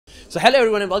So hello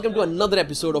everyone and welcome to another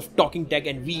episode of Talking Tech,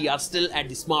 and we are still at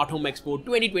the Smart Home Expo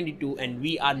 2022 and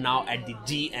we are now at the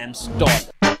GM store.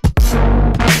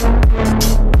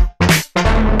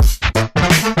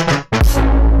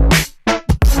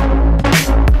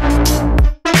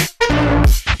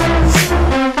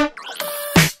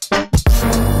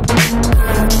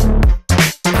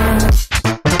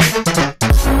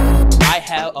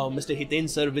 Mr. Hiten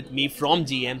sir with me from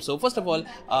GM. So first of all,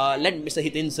 let Mr.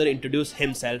 Hiten sir introduce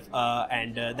himself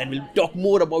and then we'll talk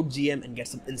more about GM and get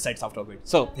some insights after it.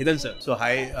 So Hiten sir. So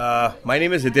hi, my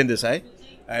name is Hiten Desai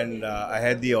and I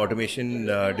had the automation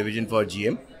division for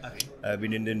GM. Okay. I've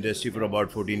been in the industry for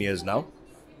about 14 years now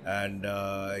and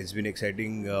it's been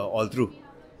exciting all through.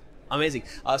 Amazing.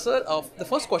 Sir, the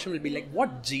first question will be like,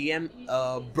 what GM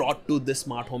brought to the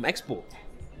Smart Home Expo?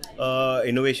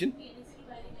 Innovation.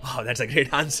 Wow, that's a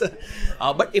great answer.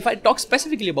 But if I talk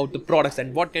specifically about the products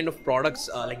and what kind of products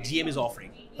like GM is offering?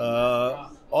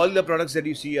 All the products that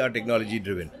you see are technology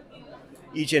driven.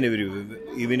 Each and every,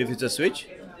 even if it's a switch,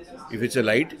 if it's a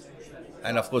light,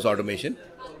 and of course automation,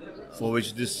 for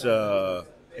which this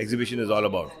exhibition is all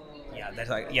about. Yeah,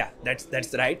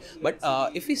 that's right. But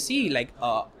if we see like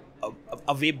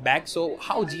a way back, so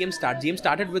how GM started? GM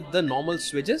started with the normal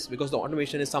switches because the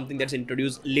automation is something that's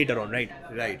introduced later on, right?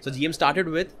 Right. So GM started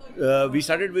with? We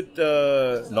started with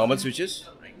normal switches.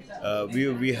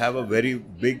 We have a very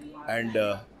big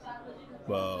and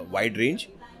wide range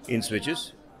in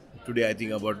switches. Today I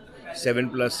think about 7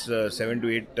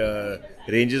 to 8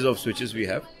 ranges of switches we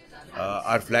have.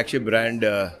 Our flagship brand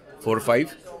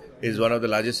 4.5 is one of the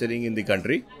largest selling in the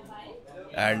country.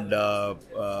 And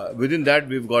within that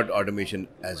we've got automation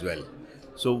as well.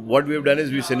 So what we've done is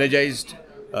we synergized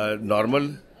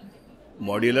normal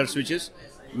modular switches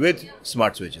with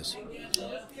smart switches.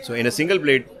 So in a single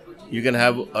plate you can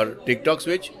have a TikTok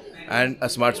switch and a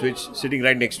smart switch sitting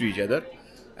right next to each other,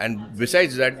 and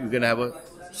besides that you can have a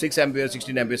 6 ampere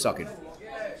 16 ampere socket.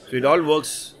 So it all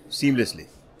works seamlessly.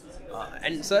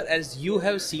 And sir, as you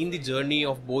have seen the journey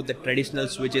of both the traditional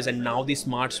switches and now the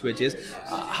smart switches,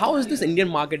 how is this Indian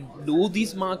market? Do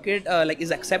these market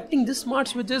is accepting these smart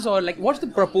switches, or like what's the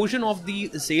proportion of the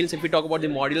sales if we talk about the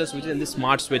modular switches and the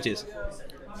smart switches?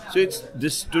 So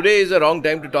today is the wrong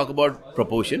time to talk about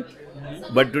proportion,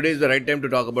 but today is the right time to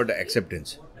talk about the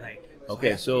acceptance. Right.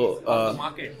 Okay, so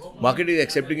market is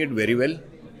accepting it very well,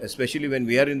 especially when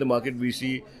we are in the market. We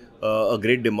see a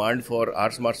great demand for our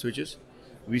smart switches.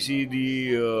 We see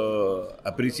the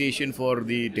appreciation for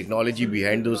the technology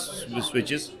behind those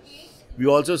switches. We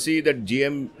also see that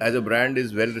GM as a brand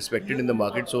is well respected in the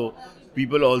market. So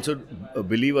people also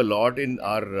believe a lot in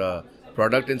our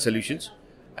product and solutions.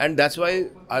 And that's why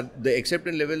the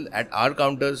acceptance level at our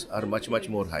counters are much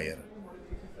more higher.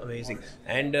 Amazing.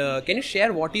 And can you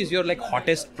share what is your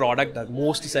hottest product, the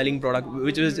most selling product?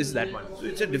 Which is that one? So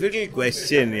it's a difficult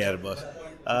question here, boss.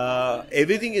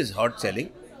 Everything is hot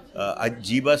selling.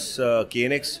 G-Bus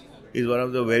KNX is one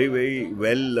of the very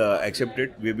well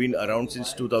accepted. We've been around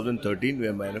since 2013. We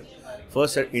are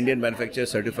first Indian manufacturer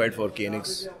certified for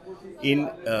KNX in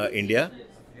India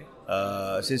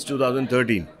since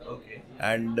 2013. Okay.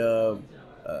 And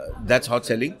that's hot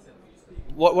selling.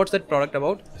 What's that product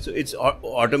about? So it's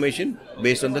automation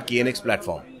based on the KNX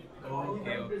platform.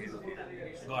 Okay.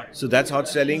 Got it. So that's hot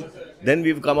selling. Then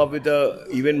we've come up with a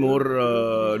even more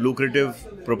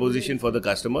lucrative proposition for the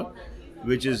customer,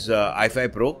 which is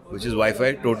iFi Pro, which is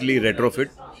Wi-Fi, totally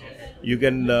retrofit. You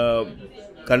can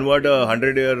convert a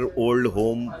 100-year-old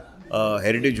home,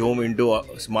 heritage home into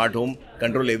a smart home,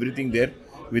 control everything there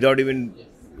without even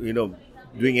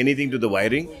doing anything to the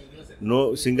wiring.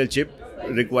 No single chip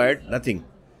required, nothing.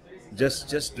 Just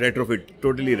retrofit,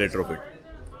 totally retrofit.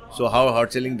 So how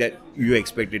hot selling that you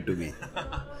expect it to be?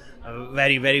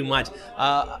 Very much.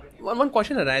 One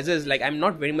question arises, I'm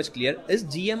not very much clear. Is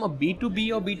GM a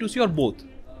B2B or B2C or both?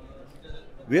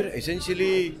 We're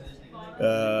essentially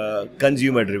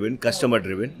consumer driven, customer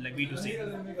driven. Like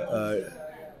B2C?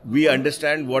 We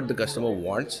understand what the customer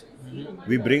wants.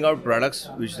 We bring out products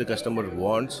which the customer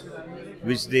wants,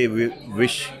 which they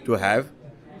wish to have.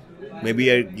 Maybe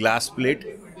a glass plate,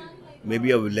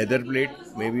 maybe a leather plate,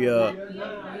 maybe a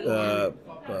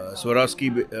Swarovski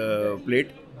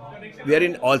plate. We are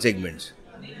in all segments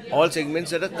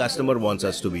that a customer wants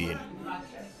us to be in.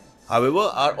 However,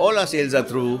 all our sales are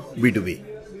through B2B.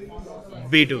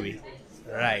 B2B.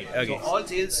 Right. Okay. So all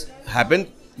sales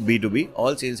happen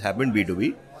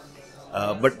B2B.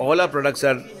 But all our products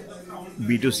are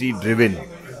B2C driven.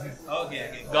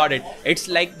 Okay. Got it. It's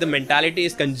like the mentality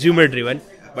is consumer driven,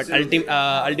 but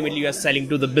ultimately you are selling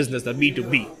to the business, the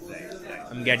B2B.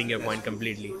 I'm getting your point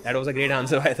completely. That was a great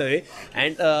answer, by the way.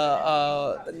 And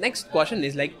the next question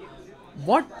is like,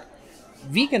 what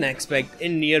we can expect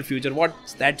in near future?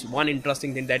 What's that one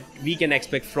interesting thing that we can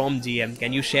expect from GM?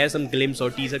 Can you share some glimpse or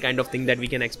teaser kind of thing that we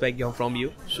can expect from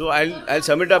you? So I'll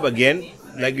sum it up again,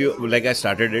 like I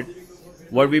started it.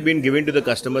 What we've been giving to the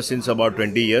customer since about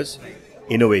 20 years,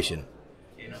 innovation.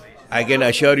 I can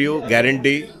assure you,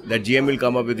 guarantee that GM will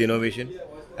come up with innovation.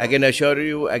 I can assure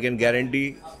you, I can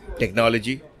guarantee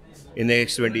technology in the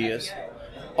next 20 years.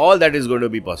 All that is going to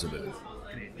be possible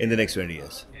in the next 20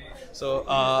 years. So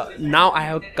now I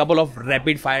have a couple of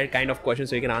rapid fire kind of questions,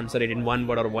 so you can answer it in one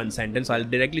word or one sentence. So I'll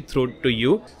directly throw it to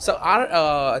you. So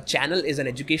our channel is an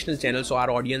educational channel, so our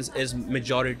audience is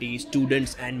majority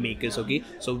students and makers. Okay,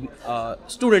 so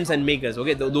students and makers.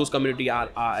 Okay, those community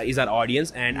is our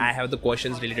audience, and I have the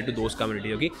questions related to those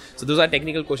community. Okay, so those are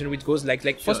technical questions which goes like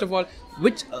first of all,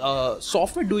 which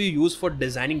software do you use for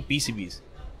designing PCBs?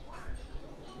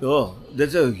 Oh,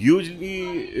 that's a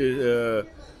hugely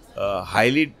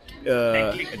highly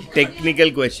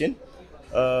technical question.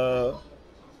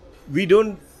 We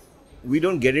don't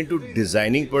get into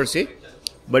designing per se,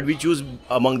 but we choose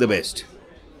among the best.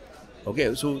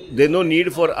 Okay, so there's no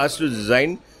need for us to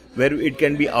design where it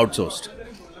can be outsourced.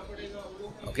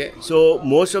 Okay, so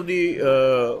most of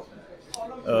the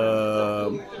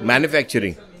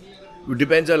manufacturing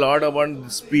depends a lot upon the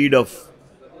speed of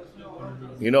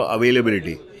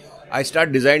availability. I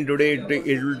start design today,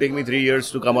 it will take me 3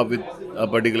 years to come up with a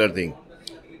particular thing.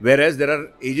 Whereas there are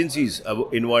agencies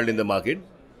involved in the market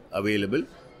available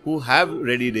who have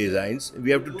ready designs.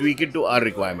 We have to tweak it to our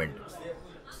requirement.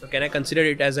 So can I consider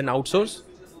it as an outsource?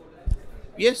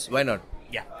 Yes, why not?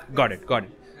 Yeah, got it.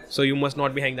 So you must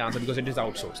not be having the answer because it is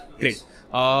outsourced. Great.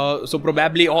 So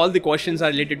probably all the questions are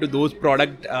related to those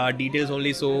product details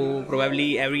only. So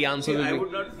probably every answer will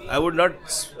be... I would not,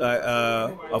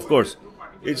 of course,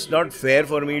 it's not fair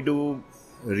for me to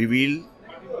reveal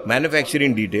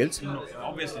manufacturing details. No,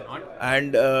 obviously not.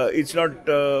 And it's not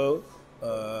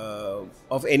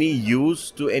of any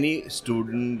use to any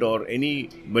student or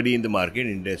anybody in the market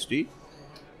industry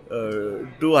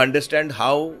to understand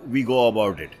how we go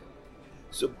about it.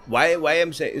 So why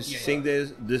I'm saying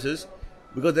this is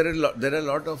because there are a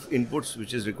lot of inputs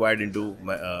which is required into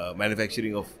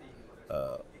manufacturing of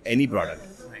any product,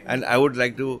 and I would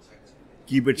like to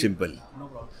keep it simple. No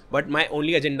problem. But my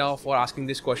only agenda for asking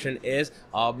this question is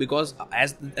because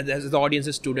as the audience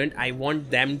is student, I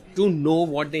want them to know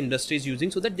what the industry is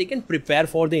using so that they can prepare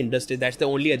for the industry. That's the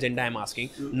only agenda I'm asking.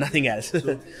 Nothing else.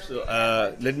 So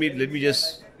let me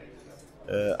just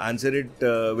answer it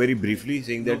very briefly,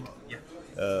 saying that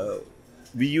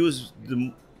we use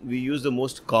the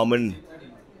most common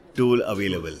tool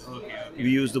available. We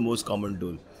use the most common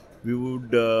tool. We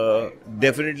would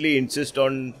definitely insist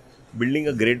on building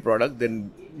a great product than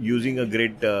using a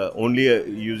great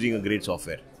using a great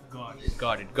software.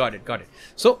 Got it.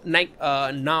 So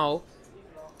now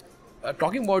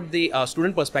talking about the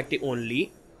student perspective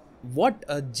only, what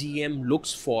a GM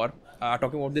looks for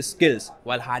talking about the skills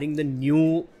while hiring the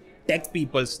new tech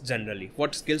peoples generally.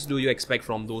 What skills do you expect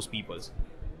from those peoples?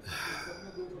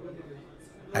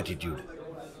 Attitude.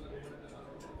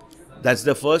 That's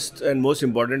the first and most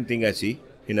important thing I see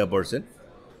in a person.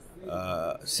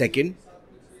 Second,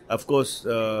 of course,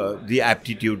 the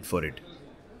aptitude for it.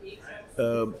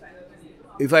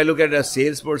 If I look at a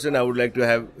salesperson, I would like to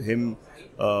have him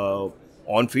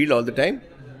on field all the time.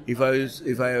 If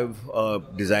I have a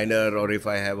designer or if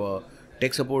I have a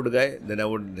tech support guy, then I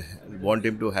would want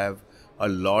him to have a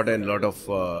lot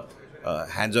of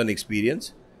hands-on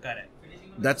experience. Correct.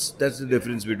 That's the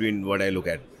difference between what I look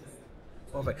at.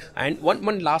 Perfect. And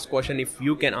one last question, if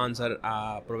you can answer,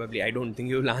 probably I don't think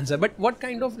you will answer, but what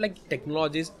kind of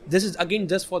technologies, this is again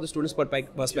just for the students'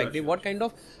 perspective, sure. What kind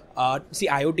of,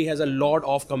 IoT has a lot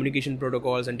of communication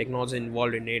protocols and technology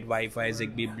involved in it, Wi-Fi,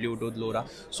 Zigbee, Bluetooth, LoRa.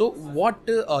 So what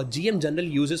GM generally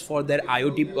uses for their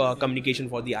IoT communication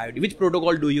for the IoT? Which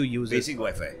protocol do you use? Basic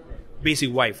Wi-Fi. Basic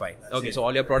Wi-Fi. Okay, so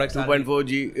all your products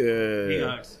 2.4G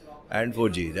and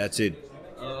 4G, that's it.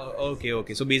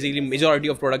 Okay. So basically, majority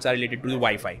of products are related to the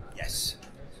Wi-Fi. Yes.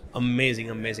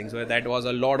 Amazing. So that was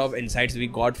a lot of insights we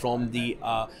got from the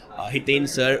Hiten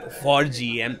sir for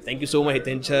GM. Thank you so much,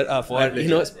 Hiten sir, for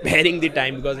sparing the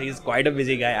time because he is quite a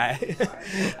busy guy.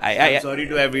 I'm sorry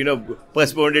to have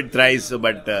postponed it thrice,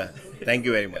 but thank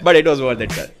you very much. But it was worth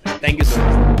it, sir. Thank you so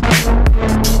much.